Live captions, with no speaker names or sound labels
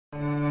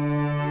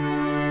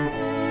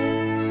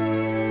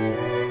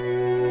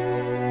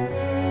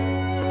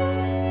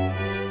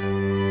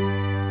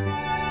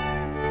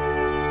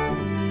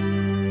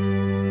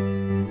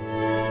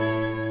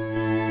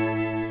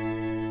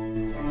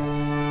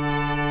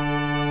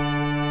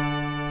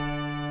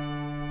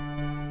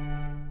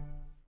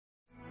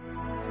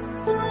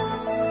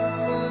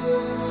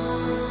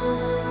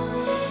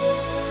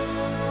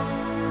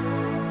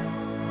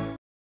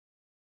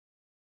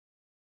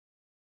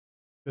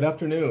Good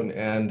afternoon,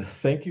 and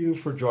thank you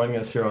for joining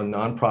us here on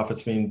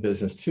Nonprofits Mean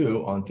Business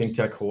Too on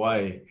ThinkTech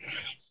Hawaii.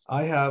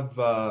 I have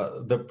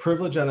the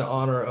privilege and the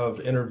honor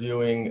of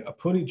interviewing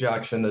Puni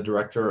Jackson, the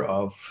director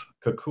of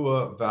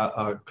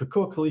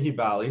Kalihi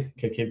Valley,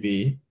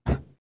 KKV,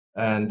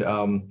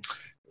 and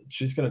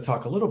she's going to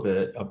talk a little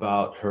bit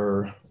about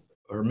her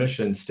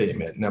mission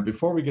statement. Now,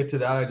 before we get to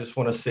that, I just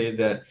want to say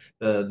that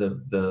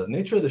the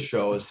nature of the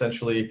show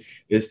essentially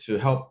is to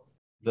help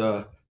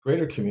the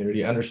greater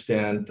community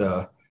understand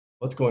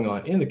what's going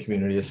on in the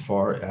community as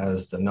far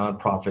as the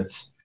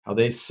nonprofits, how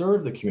they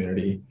serve the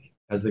community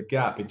as the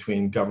gap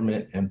between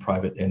government and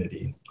private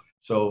entity.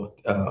 So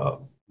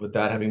with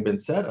that having been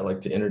said, I'd like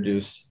to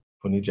introduce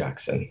Puni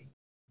Jackson.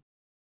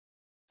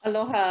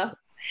 Aloha.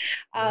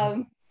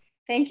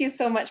 Thank you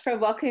so much for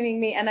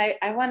welcoming me. And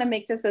I want to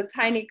make just a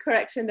tiny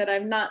correction that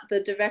I'm not the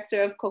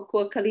director of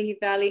Kokua Kalihi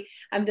Valley.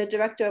 I'm the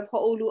director of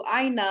Ho'olu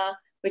Aina,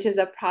 which is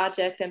a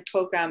project and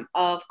program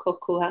of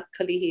Kokua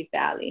Kalihi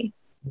Valley.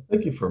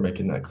 Thank you for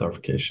making that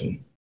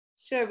clarification.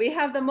 Sure. We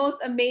have the most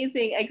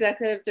amazing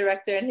executive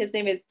director, and his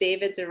name is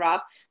David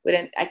Durop.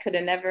 I could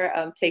have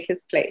never take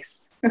his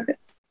place.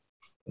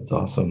 That's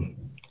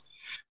awesome.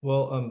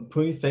 Well,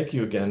 Puni, thank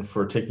you again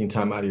for taking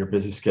time out of your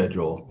busy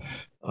schedule.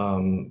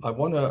 I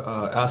want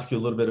to ask you a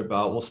little bit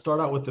about, we'll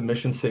start out with the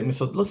mission statement.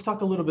 So let's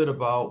talk a little bit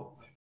about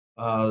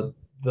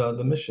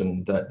the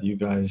mission that you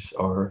guys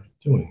are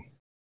doing.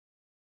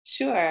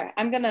 Sure.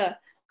 I'm going to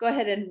go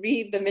ahead and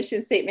read the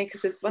mission statement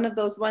because it's one of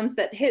those ones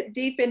that hit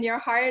deep in your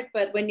heart,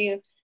 but when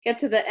you get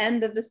to the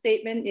end of the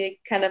statement, you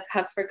kind of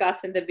have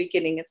forgotten the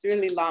beginning. It's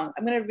really long.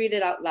 I'm going to read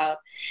it out loud.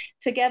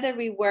 Together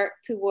we work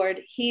toward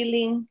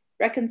healing,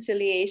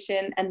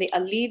 reconciliation, and the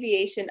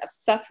alleviation of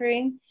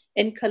suffering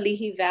in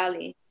Kalihi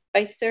Valley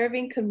by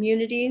serving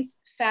communities,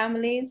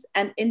 families,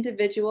 and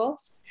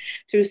individuals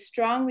through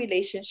strong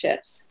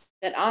relationships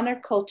that honor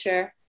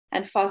culture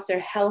and foster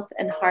health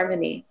and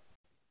harmony.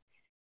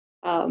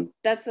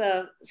 That's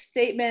a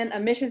statement, a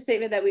mission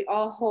statement that we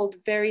all hold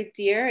very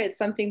dear. It's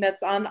something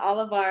that's on all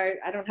of our,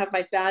 I don't have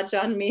my badge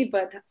on me,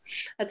 but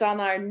it's on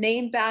our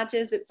name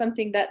badges. It's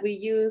something that we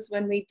use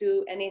when we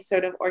do any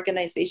sort of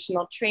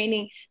organizational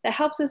training that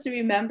helps us to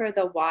remember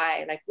the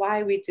why, like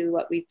why we do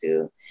what we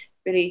do.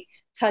 Really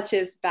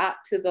touches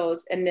back to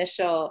those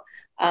initial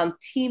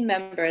team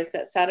members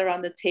that sat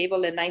around the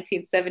table in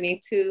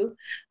 1972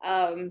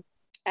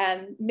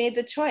 and made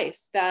the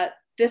choice that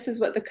this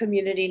is what the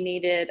community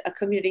needed, a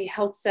community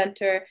health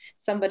center,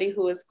 somebody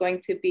who is going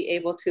to be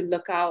able to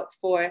look out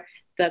for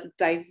the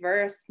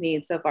diverse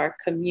needs of our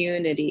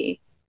community.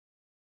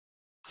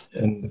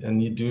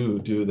 And you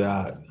do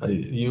that.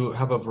 You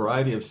have a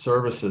variety of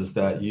services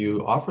that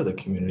you offer the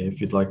community.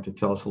 If you'd like to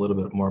tell us a little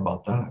bit more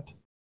about that.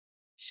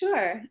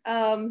 Sure.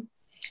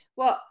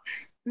 Well,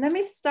 let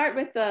me start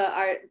with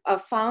our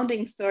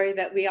founding story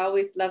that we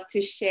always love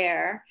to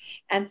share.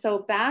 And so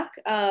back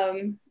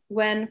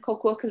when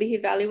Kokua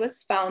Kalihi Valley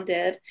was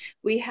founded,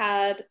 we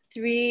had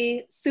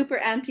three super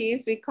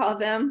aunties, we call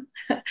them,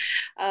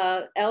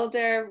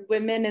 elder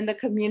women in the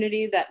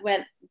community that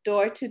went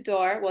door to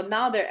door. Well,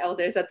 now they're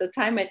elders. At the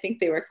time, I think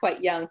they were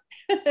quite young.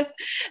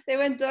 They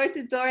went door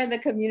to door in the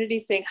community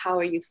saying, how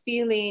are you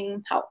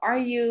feeling? How are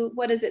you?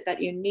 What is it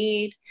that you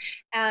need?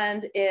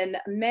 And in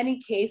many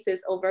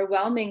cases,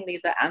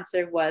 overwhelmingly, the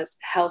answer was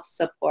health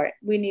support.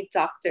 We need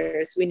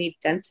doctors. We need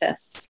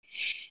dentists.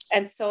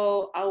 And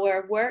so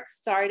our work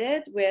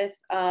started with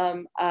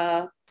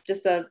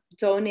just a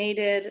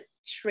donated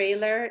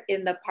trailer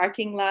in the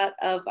parking lot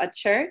of a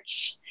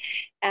church.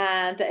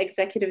 And the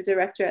executive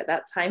director at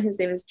that time, his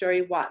name is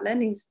Jory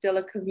Watland. He's still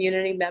a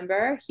community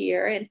member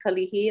here in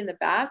Kalihi in the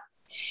back.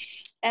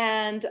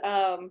 And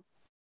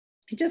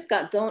he just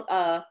got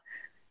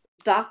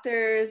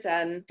doctors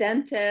and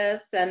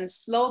dentists, and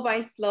slow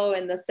by slow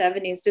in the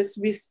 70s, just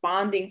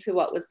responding to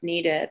what was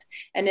needed.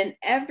 And in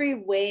every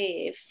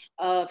wave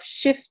of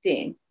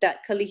shifting that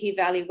Kalihi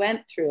Valley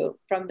went through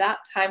from that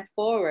time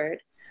forward,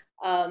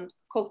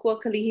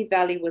 Kokua Kalihi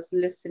Valley was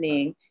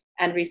listening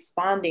and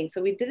responding.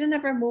 So we didn't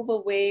ever move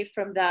away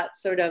from that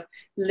sort of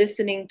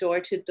listening door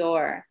to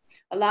door.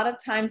 A lot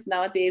of times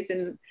nowadays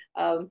in,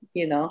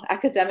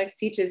 academics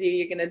teaches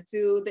you're going to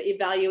do the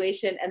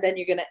evaluation and then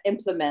you're going to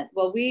implement.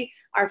 Well, we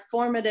are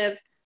formative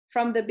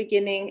from the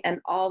beginning and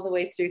all the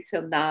way through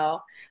till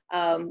now.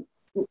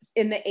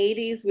 In the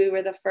 80s, we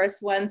were the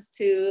first ones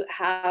to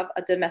have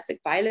a domestic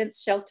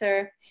violence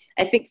shelter.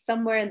 I think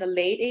somewhere in the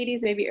late 80s,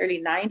 maybe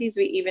early 90s,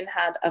 we even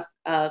had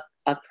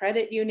a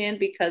credit union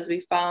because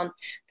we found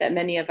that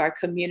many of our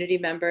community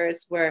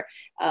members were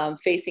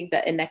facing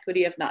the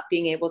inequity of not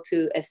being able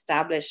to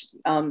establish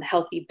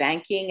healthy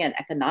banking and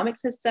economic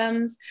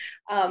systems.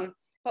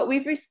 But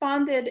we've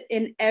responded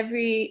in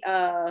every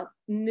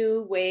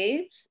new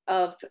wave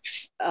of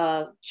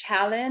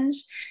challenge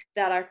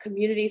that our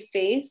community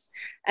face.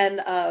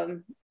 And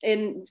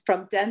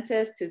from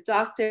dentists to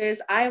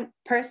doctors, I'm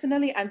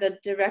the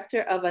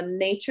director of a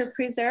nature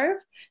preserve.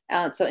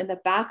 So in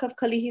the back of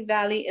Kalihi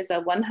Valley is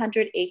a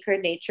 100-acre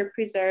nature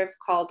preserve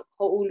called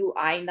Ho'olu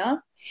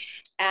Aina.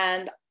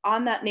 And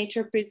on that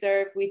nature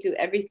preserve, we do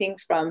everything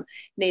from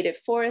native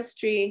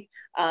forestry,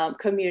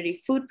 community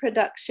food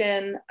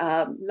production,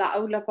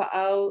 la'au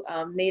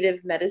lapa'au,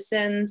 native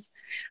medicines.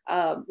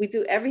 We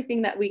do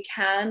everything that we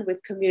can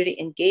with community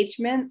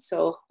engagement.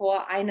 So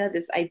ho'aina,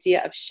 this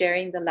idea of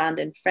sharing the land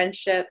in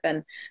friendship,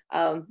 and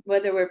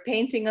whether we're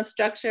painting a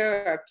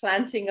structure or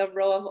planting a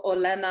row of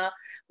olena,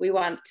 we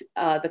want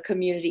the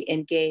community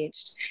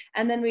engaged.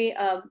 And then we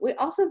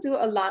also do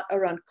a lot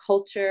around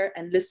culture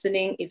and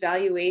listening,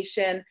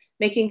 evaluation,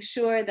 making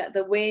sure that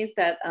the ways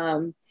that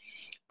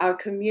our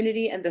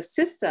community and the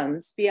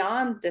systems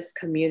beyond this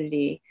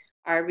community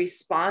are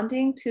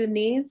responding to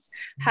needs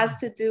has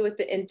to do with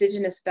the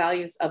indigenous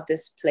values of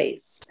this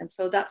place. And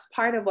so that's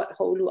part of what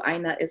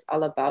Ho'olu'aina is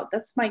all about.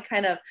 That's my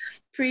kind of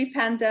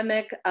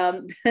pre-pandemic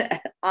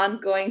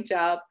ongoing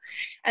job.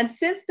 And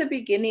since the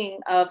beginning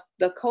of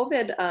the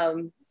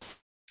COVID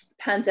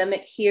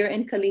pandemic here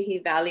in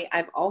Kalihi Valley,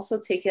 I've also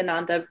taken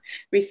on the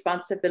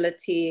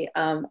responsibility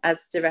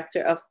as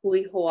director of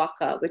Hui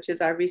Hoaka, which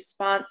is our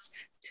response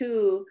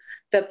to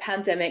the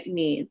pandemic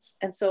needs.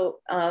 And so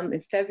in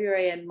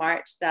February and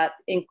March, that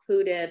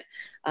included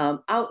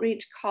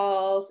outreach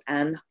calls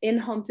and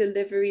in-home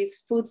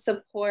deliveries, food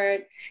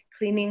support,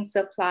 cleaning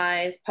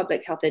supplies,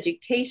 public health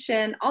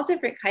education, all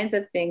different kinds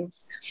of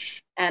things.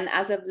 And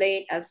as of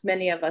late, as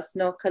many of us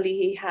know,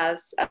 Kalihi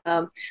has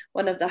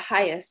one of the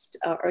highest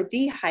or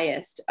the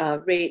highest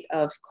rate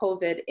of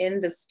COVID in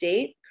the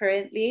state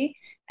currently.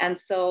 And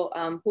so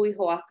Hui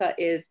Hoaka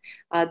is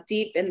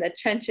deep in the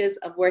trenches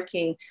of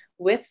working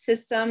with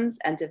systems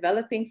and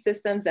developing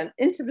systems and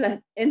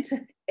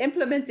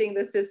implementing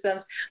the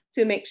systems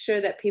to make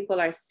sure that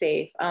people are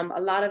safe. A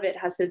lot of it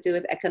has to do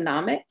with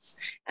economics.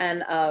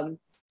 And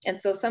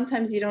so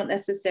sometimes you don't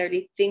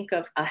necessarily think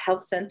of a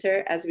health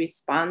center as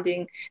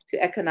responding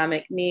to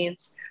economic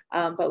needs,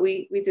 but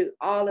we do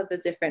all of the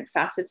different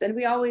facets, and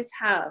we always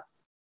have.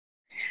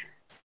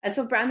 And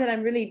so, Brandon,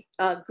 I'm really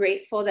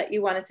grateful that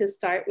you wanted to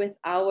start with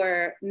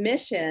our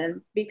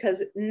mission,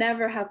 because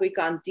never have we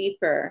gone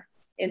deeper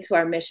into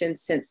our mission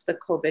since the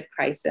COVID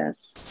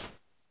crisis.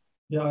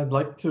 Yeah, I'd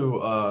like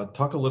to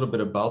talk a little bit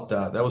about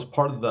that. That was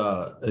part of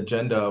the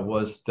agenda,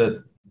 was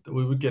that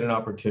we would get an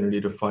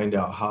opportunity to find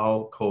out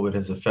how COVID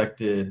has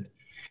affected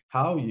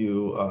how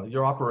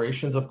your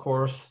operations, of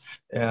course,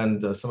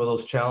 and some of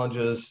those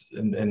challenges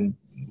and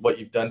what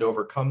you've done to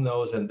overcome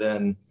those. And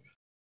then,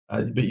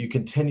 but you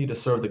continue to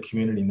serve the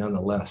community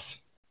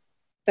nonetheless.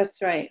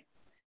 That's right.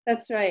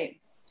 That's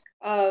right.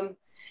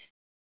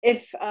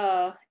 If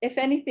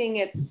anything,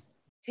 it's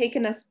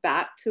taken us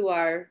back to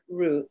our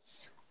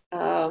roots.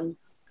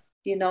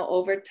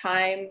 Over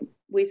time,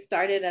 we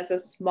started as a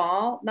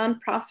small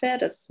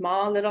nonprofit, a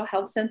small little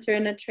health center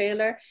in a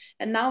trailer,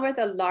 and now we're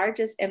the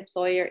largest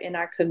employer in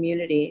our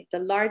community, the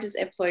largest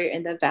employer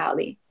in the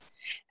Valley.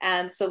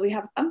 And so we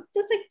have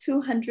just like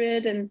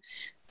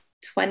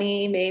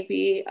 220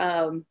 maybe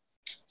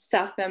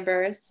staff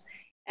members,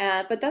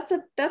 but that's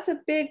a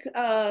big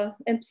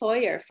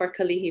employer for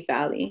Kalihi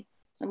Valley.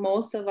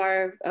 Most of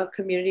our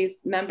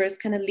community's members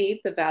kind of leave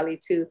the Valley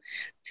to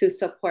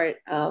support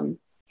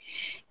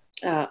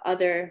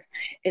other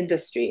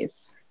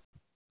industries.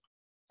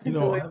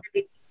 Oh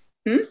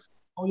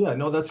yeah,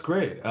 no, that's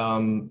great.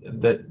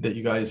 That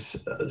you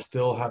guys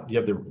still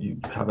you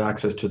have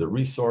access to the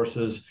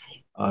resources.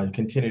 You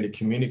continue to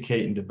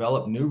communicate and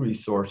develop new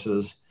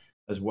resources,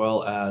 as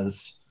well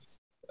as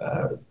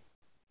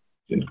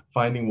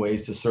finding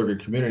ways to serve your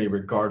community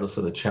regardless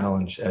of the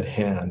challenge at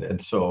hand.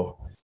 And so,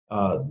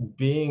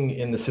 being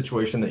in the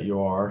situation that you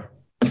are,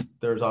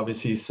 there's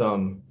obviously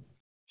some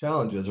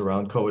challenges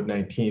around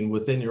COVID-19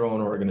 within your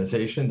own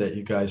organization that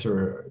you guys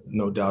are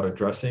no doubt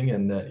addressing,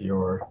 and that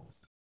you're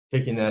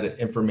taking that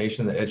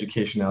information, the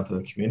education out to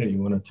the community.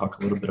 You want to talk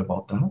a little bit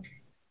about that?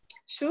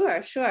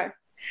 Sure.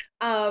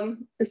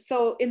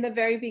 So in the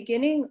very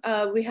beginning,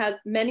 we had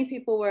many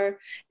people were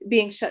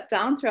being shut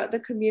down throughout the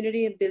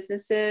community and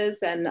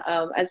businesses, and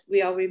as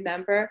we all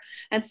remember,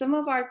 and some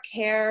of our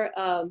care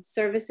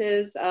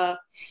services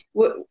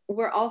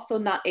were also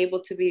not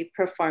able to be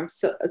performed.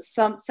 So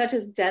some, such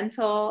as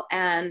dental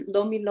and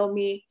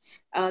lomi,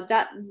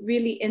 that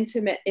really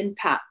intimate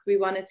impact. We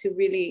wanted to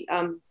really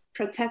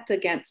protect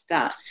against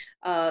that,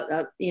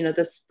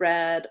 the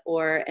spread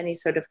or any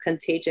sort of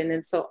contagion.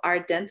 And so our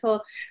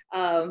dental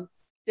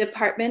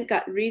department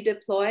got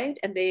redeployed,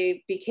 and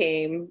they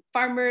became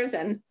farmers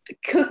and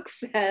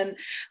cooks and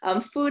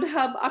food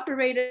hub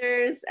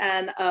operators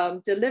and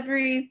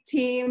delivery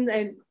teams,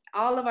 and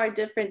all of our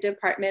different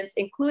departments,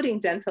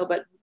 including dental,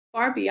 but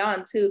far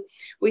beyond too.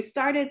 We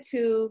started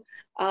to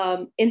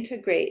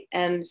integrate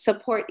and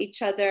support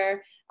each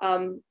other.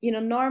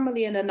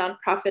 Normally in a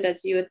nonprofit,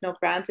 as you would know,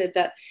 Brandon,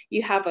 that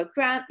you have a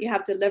grant, you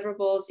have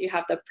deliverables, you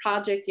have the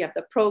project, you have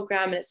the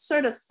program, and it's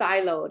sort of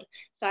siloed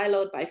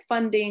by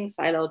funding,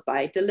 siloed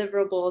by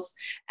deliverables.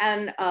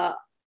 And our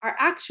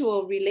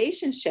actual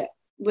relationship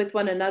with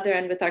one another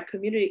and with our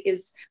community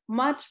is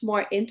much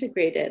more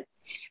integrated.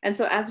 And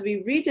so as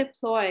we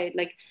redeployed,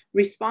 like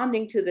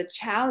responding to the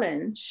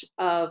challenge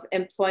of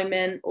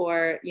employment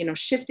or,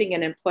 shifting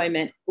in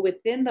employment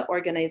within the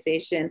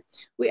organization,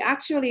 we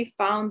actually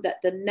found that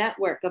the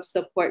network of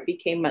support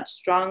became much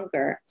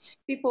stronger.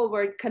 People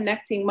were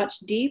connecting much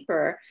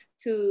deeper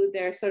to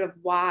their sort of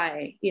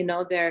why,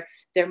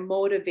 their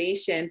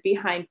motivation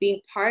behind being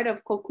part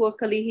of Kokua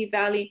Kalihi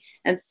Valley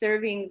and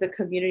serving the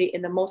community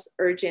in the most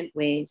urgent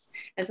ways.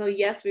 And so,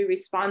 yes, we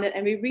responded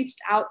and we reached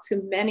out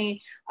to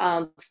many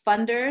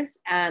funders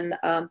and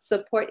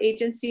support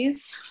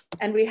agencies.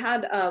 And we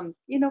had,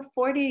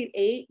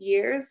 48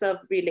 years of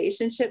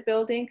relationship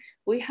building.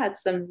 We had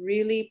some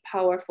really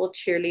powerful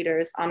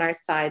cheerleaders on our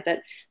side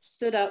that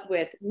stood up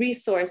with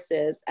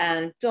resources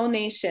and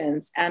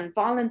donations and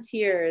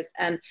volunteers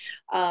and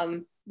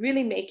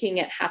really making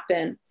it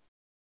happen.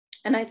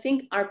 And I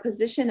think our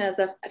position as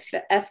a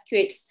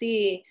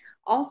FQHC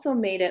also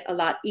made it a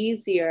lot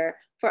easier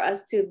for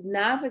us to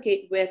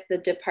navigate with the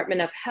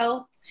Department of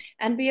Health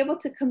and be able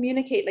to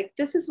communicate, like,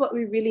 this is what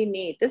we really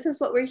need. This is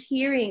what we're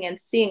hearing and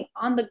seeing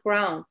on the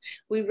ground.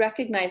 We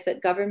recognize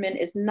that government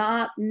is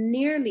not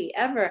nearly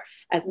ever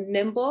as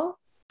nimble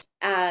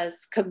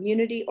as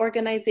community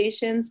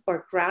organizations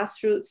or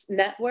grassroots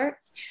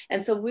networks.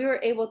 And so we were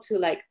able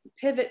to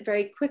pivot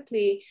very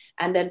quickly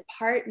and then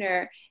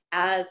partner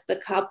as the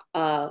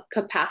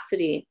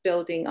capacity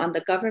building on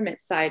the government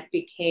side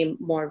became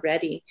more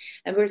ready.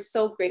 And we're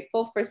so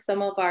grateful for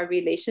some of our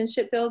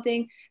relationship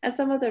building and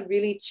some of the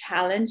really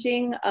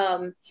challenging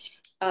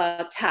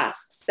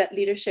tasks that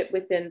leadership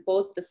within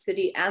both the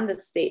city and the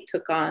state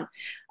took on.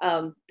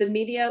 The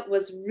media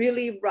was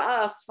really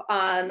rough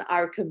on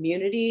our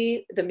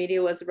community. The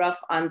media was rough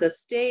on the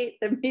state.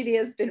 The media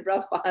has been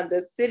rough on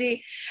the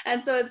city.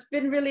 And so it's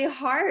been really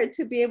hard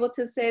to be able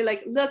to say,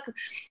 look,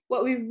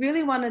 what we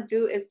really want to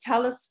do is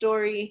tell a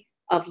story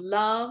of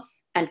love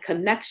and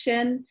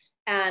connection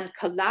and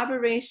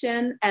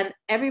collaboration. And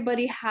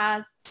everybody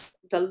has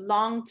the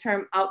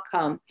long-term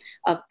outcome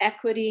of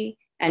equity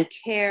and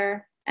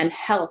care and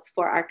health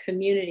for our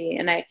community.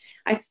 And I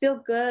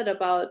feel good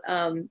about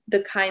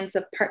the kinds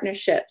of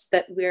partnerships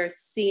that we're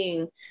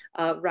seeing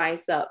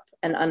rise up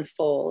and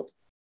unfold.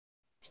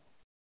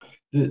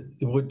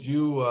 Would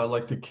you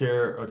like to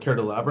care to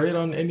elaborate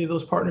on any of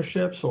those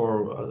partnerships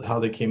or how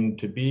they came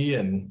to be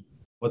and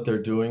what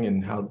they're doing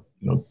and how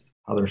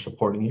they're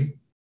supporting you?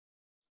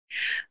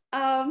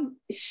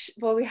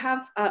 Well, we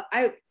have,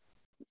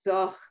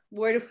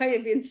 where do I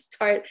even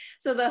start?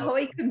 So the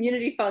Hawaii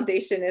Community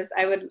Foundation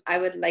I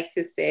would like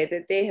to say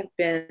that they have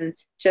been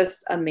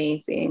just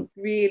amazing,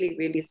 really,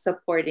 really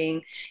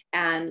supporting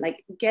and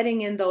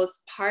getting in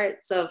those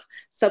parts of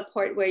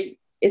support where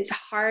it's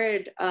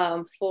hard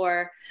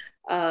for,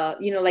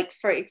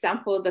 for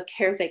example, the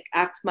CARES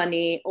Act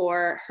money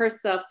or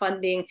HRSA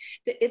funding.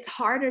 It's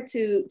harder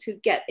to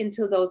get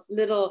into those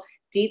little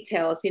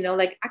details,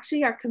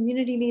 actually our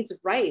community needs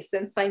rice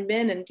and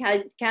saimin and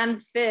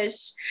canned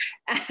fish,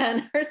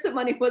 and HRSA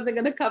money wasn't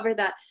going to cover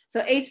that.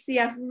 So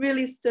HCF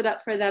really stood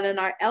up for that. And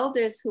our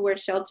elders who were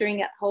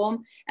sheltering at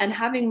home and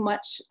having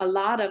a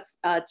lot of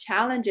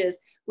challenges,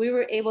 we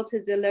were able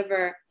to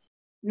deliver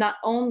not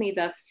only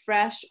the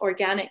fresh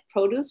organic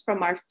produce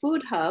from our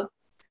food hub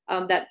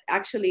that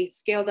actually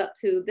scaled up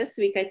to this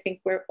week, I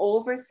think we're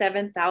over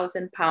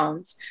 7,000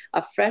 pounds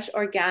of fresh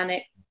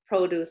organic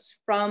produce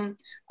from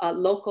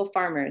local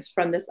farmers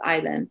from this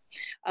island.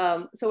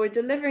 So we're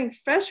delivering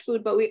fresh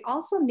food, but we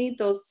also need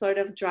those sort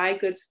of dry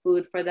goods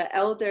food for the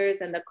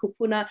elders and the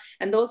kupuna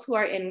and those who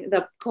are in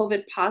the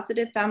COVID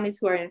positive families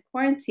who are in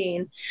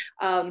quarantine.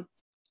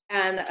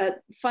 And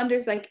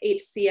funders like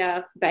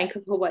HCF, Bank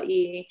of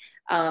Hawaii,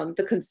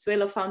 the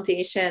Consuelo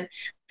Foundation,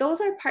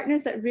 those are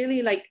partners that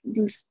really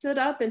stood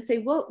up and say,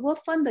 we'll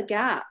fund the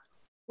gap.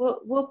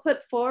 We'll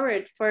put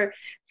forward for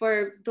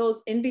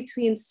those in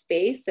between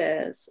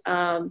spaces.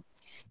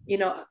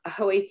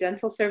 Hawaii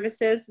Dental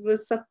Services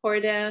was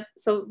supportive.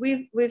 So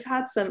we've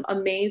had some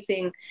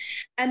amazing,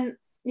 and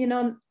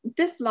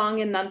this long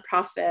in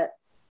nonprofit,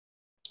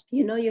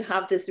 you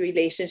have this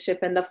relationship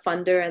and the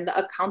funder and the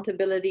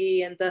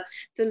accountability and the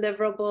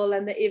deliverable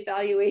and the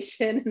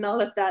evaluation and all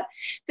of that.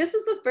 This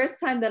was the first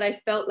time that I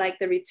felt like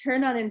the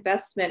return on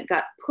investment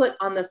got put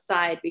on the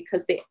side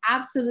because they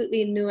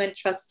absolutely knew and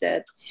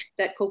trusted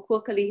that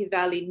Kokua Kalihi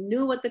Valley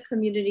knew what the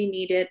community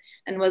needed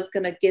and was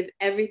going to give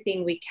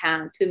everything we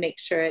can to make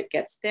sure it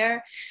gets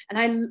there.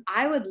 And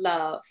I would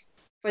love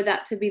for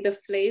that to be the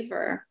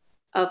flavor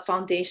of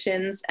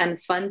foundations and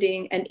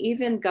funding and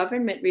even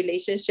government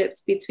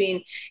relationships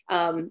between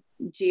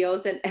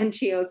GOs and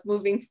NGOs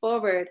moving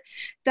forward,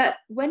 that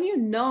when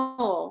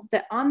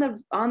that on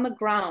the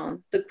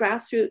ground, the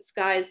grassroots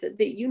guys, that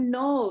they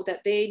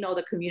know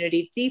the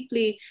community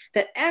deeply,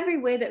 that every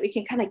way that we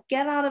can kind of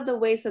get out of the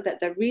way so that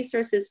the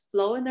resources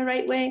flow in the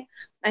right way,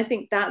 I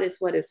think that is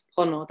what is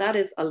pono, that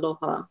is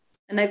aloha.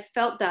 And I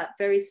felt that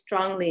very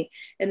strongly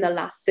in the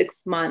last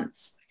 6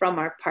 months from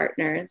our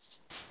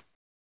partners.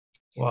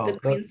 The Wow.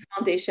 Queen's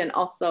Foundation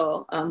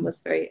also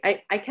was very,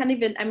 I can't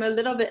even, I'm a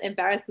little bit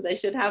embarrassed because I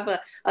should have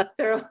a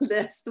thorough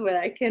list where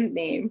I can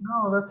name.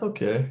 No, that's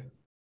okay.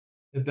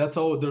 That's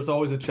all. There's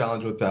always a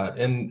challenge with that.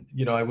 And,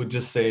 I would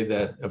just say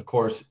that, of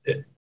course,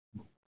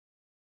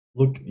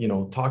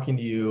 talking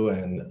to you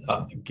and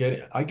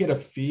I get a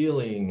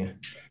feeling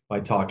by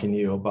talking to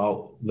you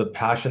about the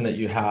passion that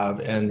you have,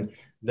 and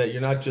that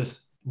you're not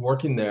just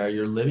working there,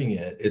 you're living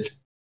it. It's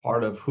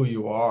part of who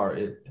you are.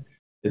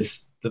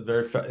 It's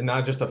the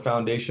not just a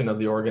foundation of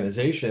the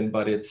organization,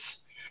 but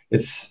it's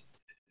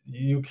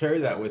you carry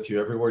that with you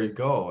everywhere you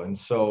go. And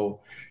so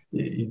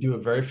you do a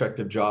very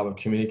effective job of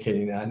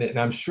communicating that. And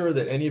I'm sure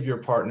that any of your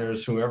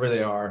partners, whoever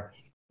they are,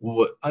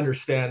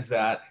 understands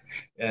that.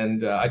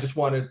 And I just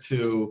wanted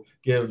to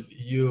give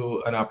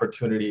you an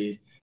opportunity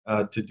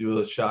to do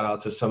a shout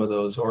out to some of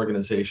those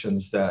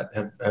organizations that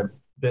have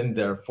been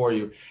there for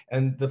you.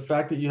 And the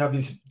fact that you have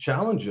these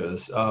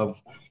challenges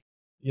of,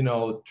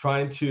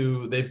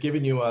 they've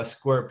given you a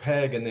square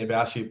peg and they've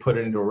asked you to put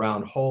it into a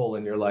round hole.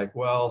 And you're like,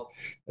 well,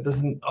 it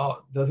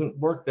doesn't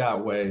work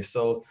that way.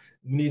 So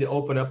we need to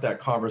open up that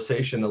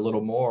conversation a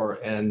little more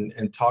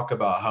and talk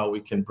about how we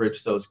can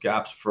bridge those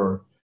gaps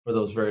for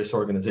those various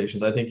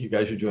organizations. I think you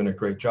guys are doing a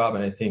great job,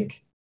 and I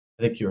think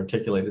you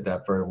articulated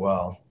that very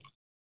well.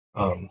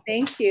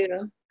 Thank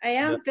you. I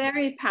am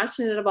very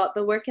passionate about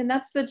the work, and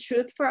that's the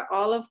truth for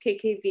all of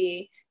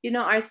KKV.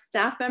 Our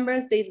staff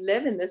members, they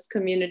live in this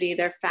community.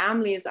 Their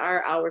families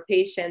are our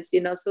patients,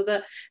 so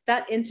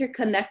that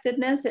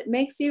interconnectedness, it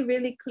makes you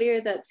really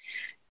clear that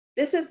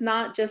this is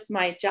not just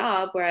my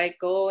job where I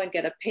go and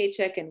get a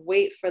paycheck and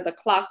wait for the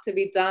clock to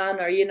be done,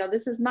 or,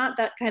 this is not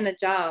that kind of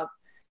job.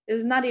 This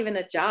is not even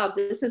a job.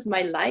 This is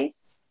my life,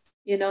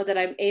 that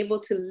I'm able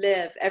to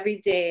live every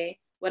day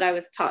what I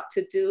was taught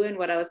to do and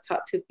what I was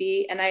taught to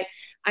be. And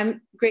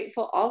I'm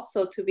grateful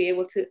also to be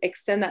able to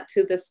extend that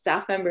to the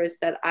staff members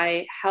that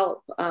I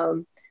help,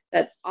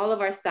 that all of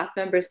our staff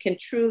members can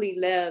truly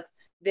live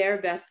their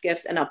best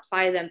gifts and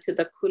apply them to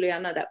the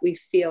kuleana that we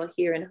feel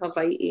here in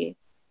Hawaii.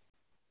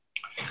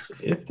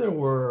 If there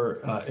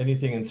were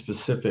anything in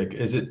specific,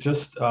 is it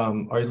just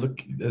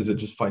is it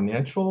just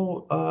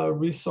financial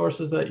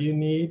resources that you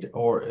need,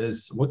 or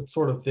what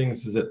sort of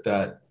things is it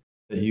that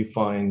you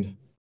find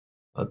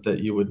that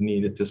you would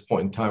need at this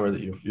point in time, or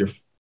that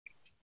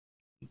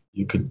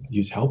you could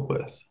use help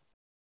with?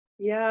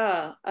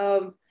 Yeah.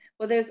 Well,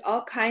 there's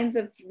all kinds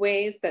of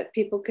ways that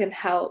people can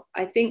help.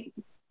 I think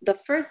the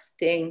first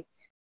thing,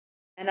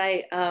 and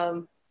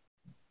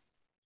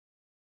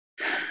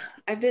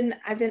I've been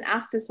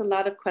asked this a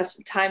lot of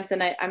times,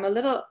 and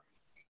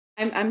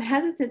I'm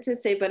hesitant to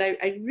say, but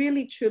I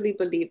really truly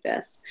believe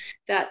this,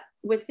 that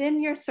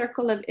within your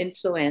circle of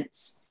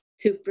influence,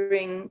 to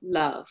bring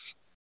love,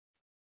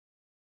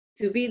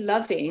 to be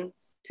loving,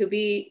 to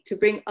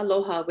bring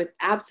aloha with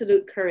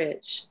absolute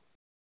courage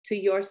to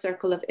your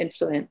circle of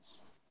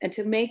influence, and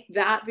to make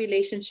that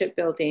relationship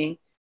building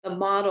the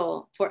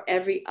model for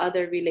every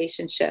other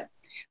relationship.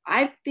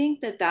 I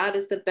think that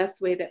is the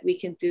best way that we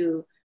can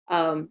do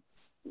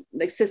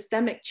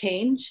systemic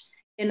change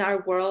in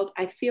our world.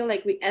 I feel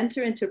like we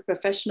enter into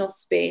professional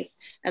space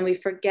and we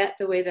forget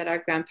the way that our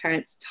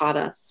grandparents taught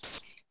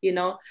us.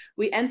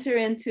 We enter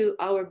into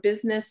our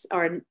business,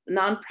 our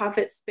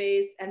nonprofit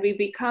space, and we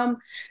become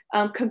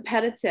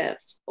competitive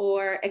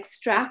or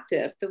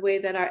extractive the way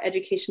that our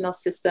educational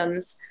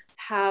systems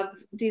have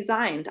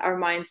designed our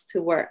minds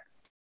to work.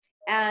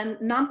 And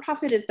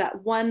nonprofit is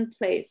that one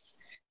place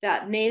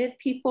that Native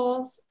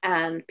peoples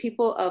and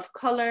people of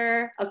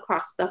color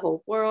across the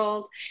whole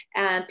world,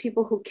 and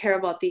people who care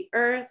about the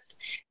earth,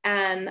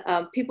 and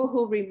people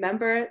who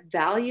remember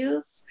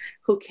values,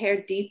 who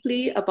care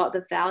deeply about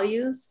the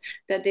values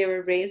that they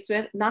were raised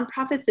with.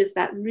 Nonprofits is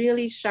that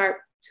really sharp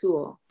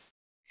tool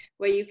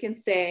where you can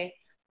say,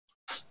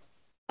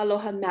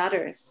 aloha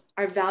matters,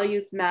 our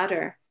values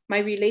matter, my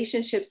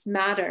relationships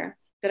matter,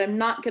 that I'm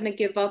not going to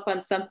give up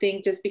on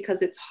something just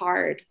because it's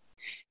hard.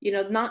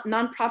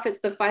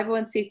 Nonprofits, the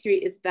 501c3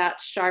 is that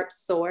sharp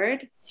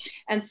sword.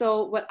 And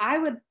so what I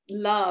would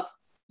love,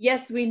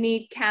 yes, we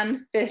need canned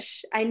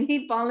fish. I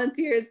need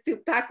volunteers to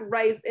pack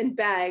rice in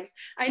bags.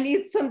 I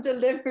need some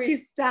delivery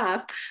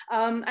staff.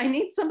 I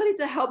need somebody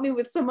to help me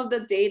with some of the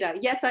data.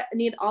 Yes, I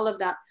need all of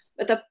that.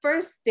 But the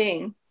first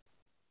thing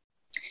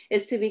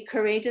is to be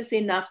courageous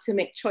enough to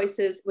make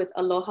choices with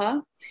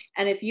aloha.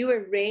 And if you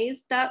were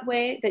raised that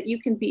way, that you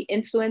can be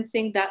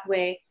influencing that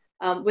way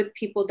with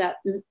people that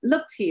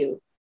look to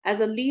you as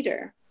a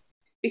leader.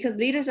 Because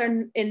leaders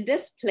are in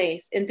this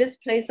place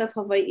of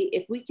Hawaii,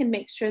 if we can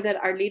make sure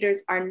that our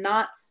leaders are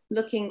not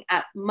looking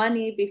at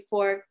money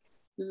before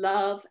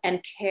love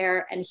and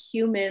care and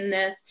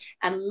humanness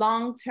and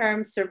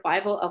long-term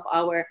survival of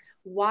our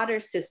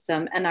water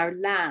system and our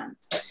land.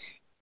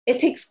 It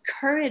takes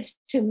courage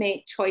to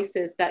make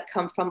choices that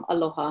come from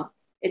aloha.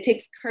 It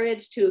takes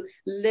courage to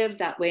live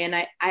that way. And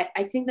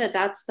I think that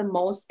that's the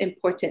most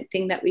important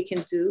thing that we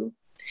can do.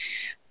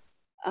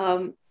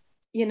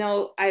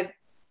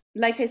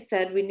 Like I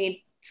said, we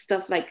need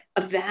stuff like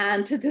a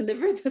van to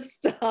deliver the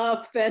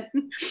stuff and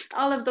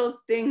all of those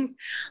things.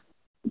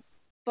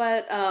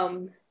 But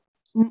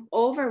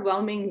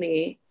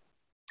overwhelmingly,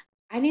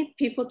 I need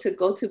people to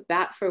go to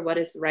bat for what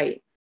is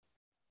right.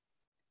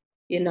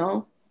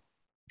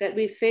 That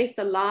we faced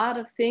a lot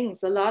of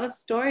things, a lot of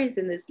stories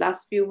in these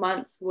last few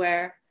months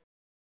where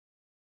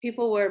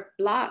people were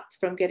blocked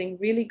from getting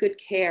really good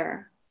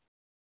care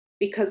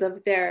because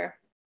of their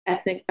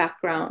ethnic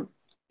background,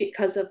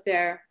 because of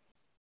their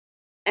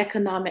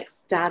economic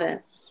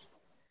status,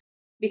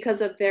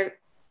 because of their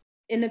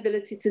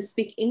inability to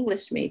speak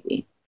English,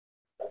 maybe.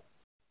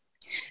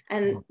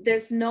 And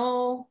there's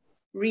no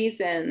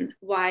reason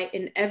why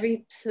in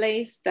every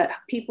place that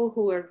people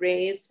who are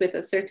raised with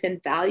a certain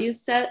value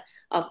set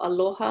of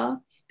aloha,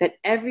 that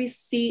every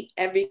seat,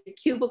 every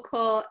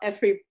cubicle,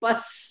 every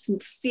bus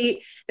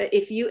seat, that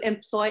if you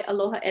employ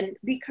aloha and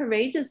be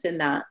courageous in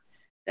that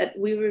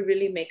we will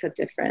really make a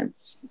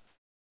difference.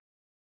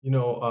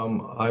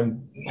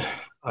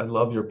 I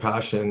love your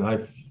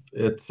passion.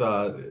 It's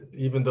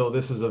even though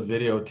this is a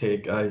video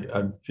take,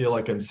 I feel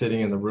like I'm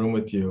sitting in the room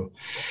with you.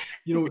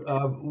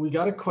 We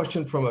got a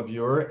question from a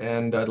viewer,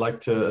 and I'd like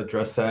to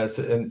address that.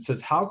 And it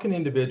says, how can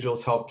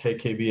individuals help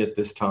KKV at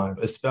this time,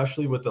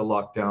 especially with the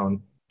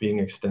lockdown being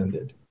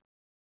extended?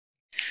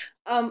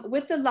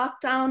 With the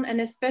lockdown, and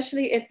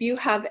especially if you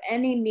have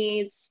any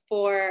needs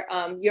for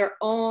your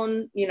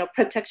own,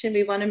 protection,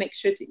 we want to make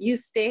sure you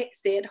stay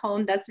at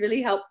home. That's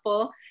really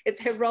helpful.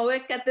 It's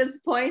heroic at this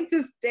point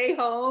to stay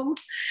home.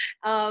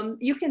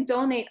 You can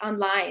donate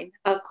online.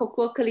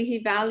 Kokua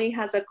Kalihi Valley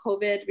has a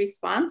COVID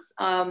response.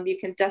 You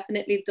can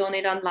definitely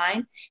donate online.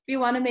 If you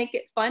want to make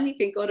it fun, you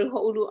can go to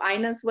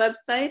Ho'olu'aina's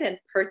website and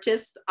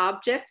purchase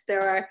objects.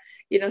 There are,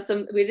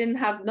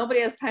 nobody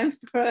has time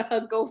for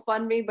a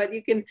GoFundMe, but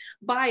you can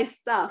buy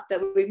stuff that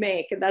we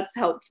make, and that's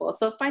helpful.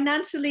 So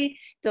financially,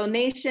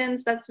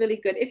 donations, that's really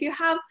good. If you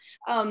have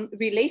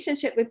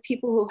relationship with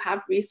people who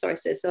have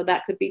resources, so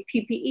that could be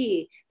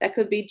PPE, that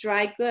could be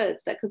dry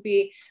goods, that could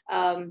be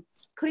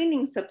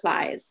cleaning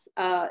supplies,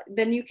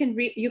 then you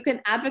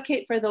can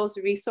advocate for those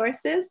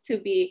resources to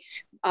be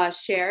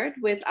shared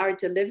with our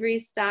delivery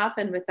staff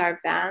and with our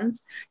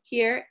vans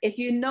here. If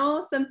you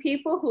know some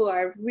people who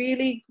are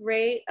really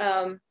great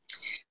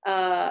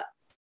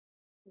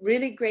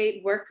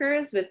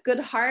workers with good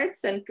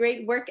hearts and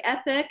great work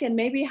ethic, and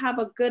maybe have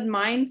a good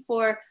mind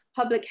for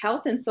public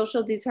health and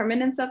social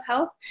determinants of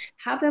health,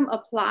 have them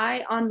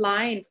apply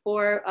online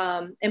for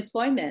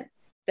employment.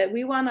 That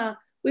we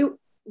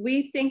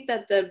think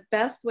that the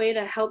best way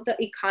to help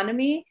the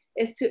economy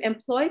is to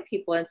employ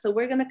people. And so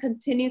we're going to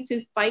continue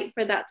to fight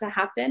for that to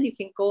happen. You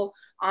can go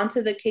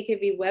onto the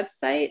KKV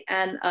website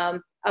and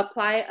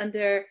apply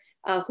under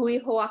Hui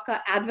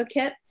Hoaka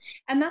Advocate.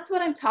 And that's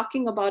what I'm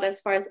talking about as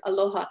far as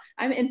aloha.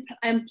 I'm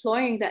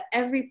imploring that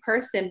every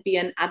person be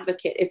an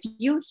advocate. If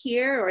you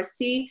hear or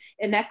see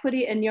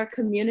inequity in your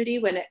community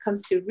when it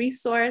comes to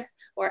resource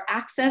or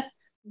access,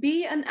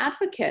 be an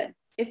advocate.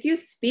 If you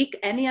speak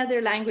any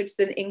other language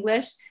than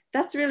English,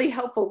 that's really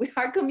helpful.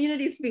 Our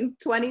community speaks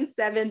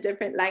 27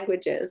 different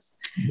languages.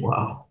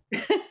 Wow.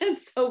 And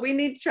so we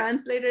need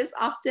translators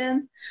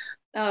often.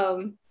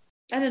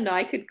 I don't know,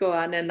 I could go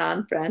on and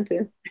on,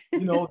 Brandon.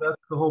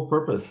 That's the whole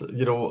purpose.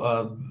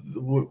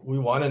 We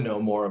want to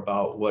know more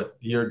about what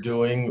you're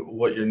doing,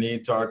 what your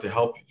needs are to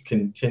help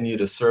continue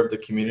to serve the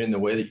community in the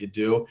way that you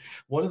do.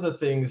 One of the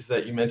things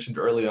that you mentioned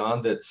early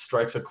on that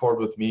strikes a chord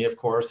with me, of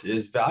course,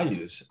 is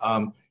values.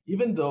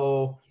 Even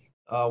though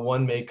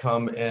one may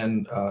come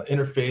and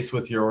interface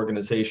with your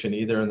organization,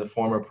 either in the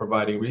form of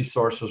providing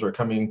resources or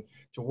coming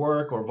to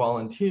work or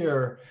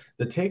volunteer,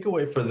 the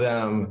takeaway for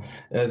them,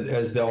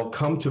 as they'll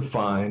come to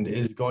find,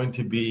 is going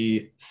to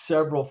be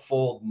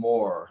several-fold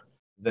more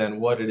than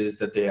what it is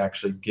that they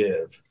actually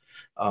give.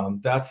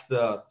 That's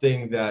the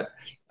thing that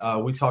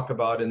we talk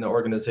about in the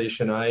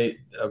organization I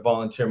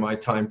volunteer my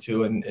time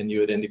to, and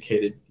you had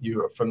indicated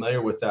you are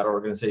familiar with that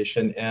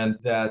organization, and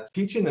that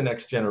teaching the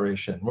next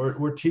generation,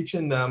 we're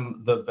teaching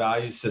them the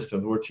value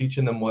system, we're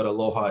teaching them what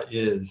aloha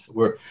is,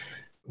 we're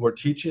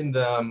teaching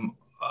them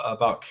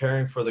about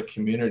caring for the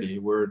community,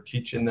 we're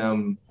teaching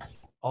them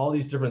all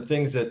these different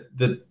things that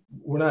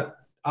we're not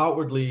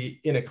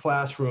outwardly in a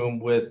classroom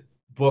with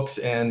books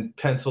and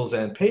pencils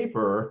and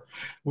paper.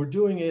 We're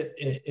doing it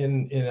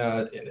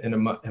in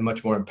a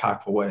much more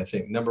impactful way. I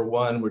think number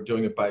one, we're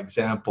doing it by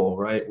example,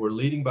 right? We're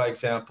leading by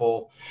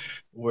example.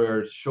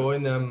 We're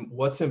showing them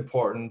what's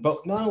important,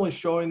 but not only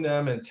showing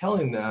them and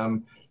telling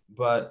them,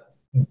 but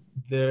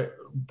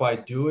by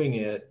doing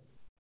it,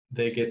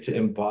 they get to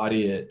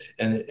embody it,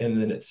 and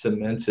then it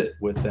cements it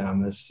with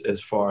them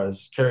as far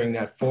as carrying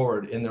that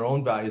forward in their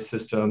own value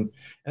system.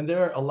 And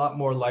they're a lot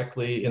more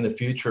likely in the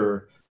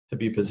future to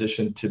be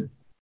positioned to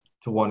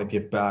want to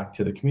give back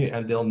to the community,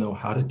 and they'll know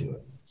how to do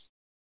it.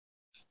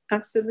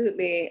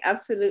 Absolutely.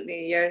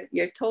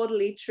 You're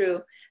totally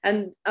true.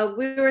 And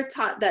we were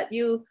taught that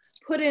you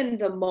put in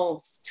the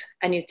most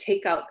and you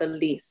take out the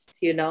least,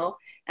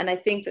 and I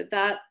think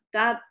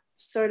that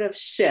sort of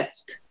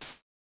shift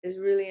is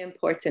really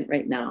important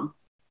right now,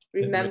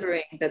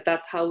 remembering that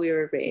that's how we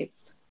were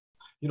raised.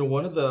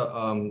 One of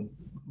the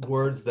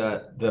words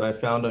that I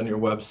found on your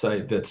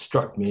website that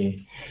struck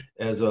me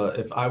as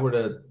if I were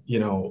to,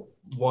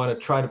 want to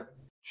try to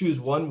choose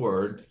one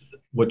word,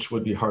 which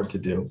would be hard to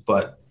do,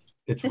 but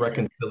it's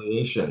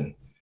reconciliation.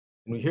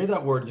 And we hear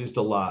that word used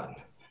a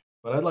lot,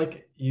 but I'd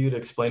like you to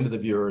explain to the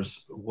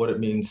viewers what it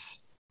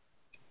means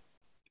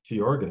to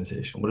your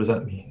organization. What does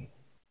that mean?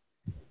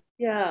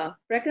 Yeah,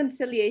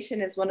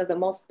 reconciliation is one of the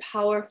most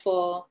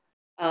powerful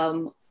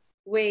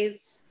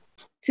ways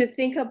to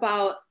think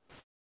about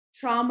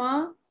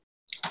trauma,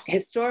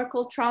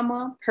 historical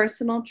trauma,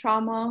 personal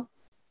trauma,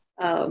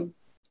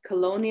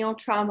 colonial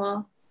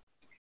trauma,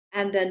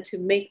 and then to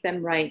make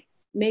them right,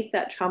 make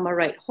that trauma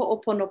right,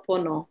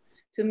 ho'oponopono,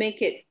 to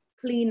make it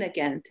clean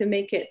again, to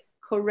make it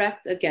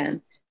correct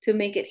again, to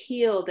make it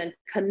healed and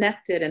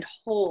connected and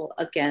whole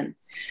again.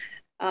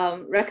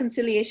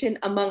 Reconciliation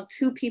among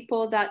two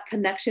people, that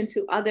connection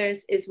to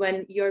others, is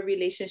when your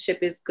relationship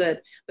is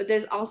good. But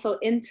there's also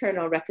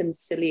internal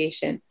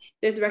reconciliation.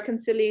 There's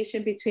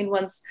reconciliation between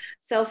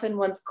oneself and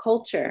one's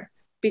culture,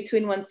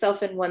 between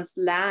oneself and one's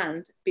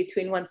land,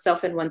 between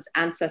oneself and one's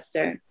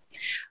ancestor.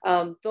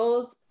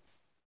 Those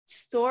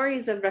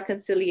stories of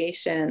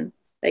reconciliation,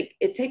 like,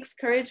 it takes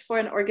courage for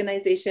an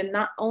organization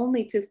not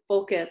only to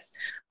focus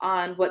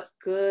on what's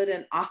good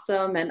and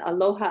awesome and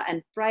aloha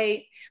and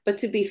bright, but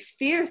to be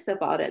fierce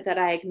about it, that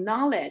I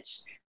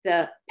acknowledge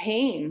the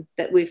pain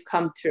that we've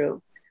come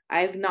through.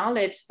 I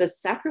acknowledge the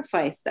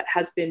sacrifice that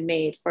has been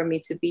made for me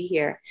to be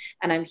here,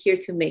 and I'm here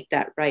to make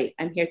that right.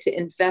 I'm here to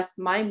invest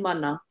my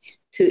mana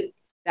to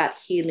that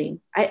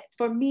healing.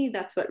 For me,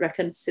 that's what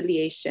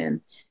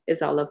reconciliation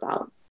is all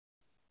about.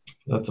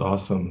 That's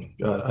awesome.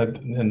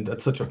 And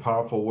that's such a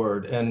powerful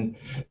word. And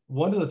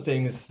one of the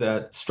things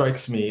that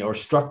struck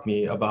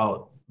me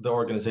about the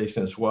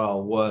organization as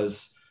well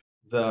was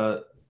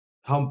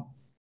how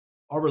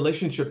our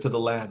relationship to the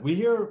land. We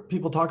hear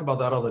people talk about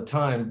that all the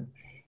time.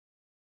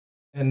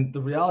 And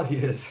the reality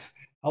is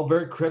how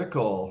very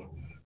critical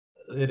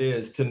it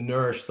is to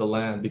nourish the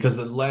land, because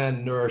the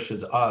land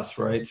nourishes us,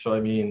 right? So,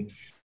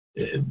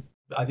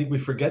 I think we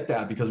forget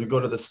that because we go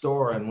to the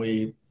store and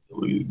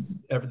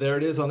there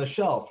it is on the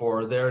shelf,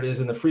 or there it is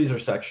in the freezer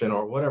section,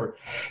 or whatever,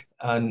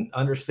 and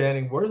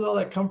understanding where does all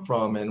that come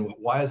from and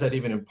why is that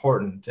even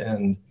important,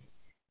 and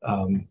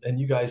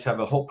you guys have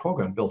a whole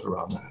program built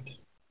around that.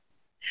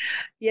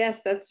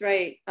 Yes, that's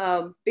right.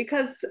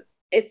 Because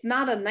it's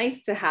not a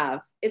nice to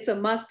have, it's a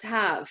must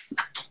have.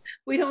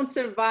 We don't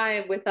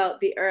survive without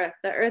the earth.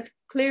 The earth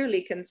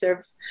clearly can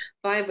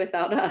survive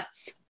without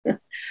us.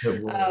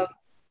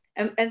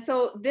 And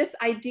so this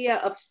idea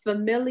of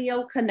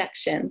familial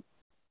connection,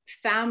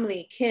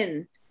 family,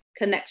 kin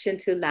connection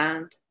to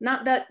land,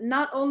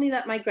 not only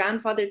that my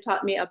grandfather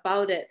taught me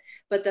about it,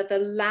 but that the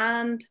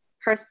land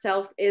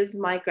herself is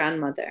my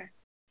grandmother,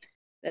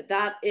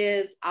 that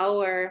is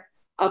our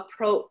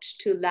approach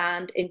to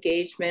land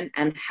engagement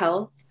and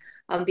health.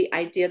 The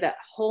idea that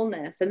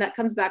wholeness, and that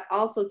comes back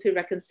also to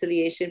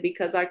reconciliation,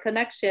 because our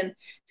connection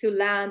to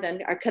land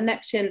and our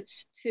connection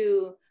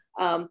to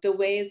the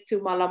ways to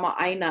malama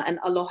aina and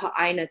aloha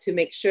aina, to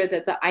make sure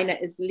that the aina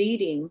is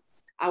leading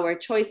our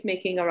choice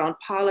making around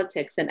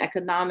politics and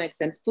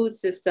economics and food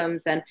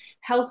systems and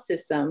health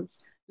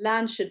systems.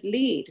 Land should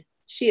lead.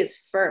 She is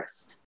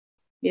first,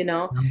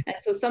 And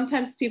so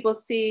sometimes people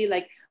see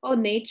like, oh,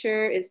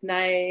 nature is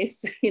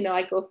nice.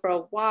 I go for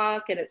a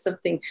walk and it's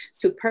something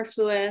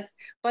superfluous.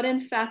 But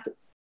in fact,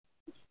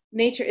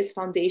 nature is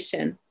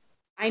foundation.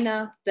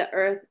 Aina, the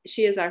earth,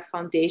 she is our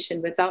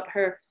foundation. Without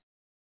her,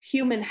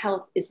 human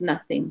health is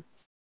nothing.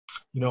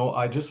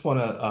 I just want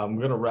to, I'm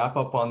going to wrap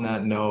up on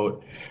that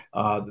note.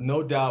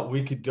 No doubt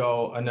we could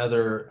go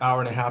another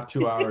hour and a half,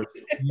 2 hours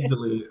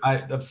easily. I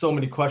have so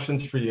many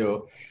questions for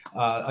you.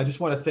 I just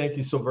want to thank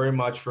you so very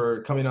much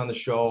for coming on the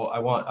show.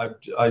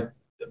 I'm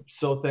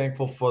so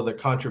thankful for the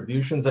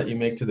contributions that you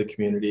make to the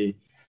community.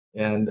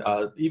 And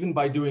even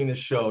by doing this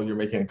show, you're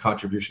making a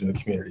contribution to the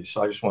community.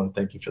 So I just want to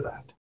thank you for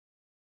that.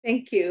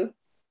 Thank you.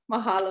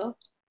 Mahalo.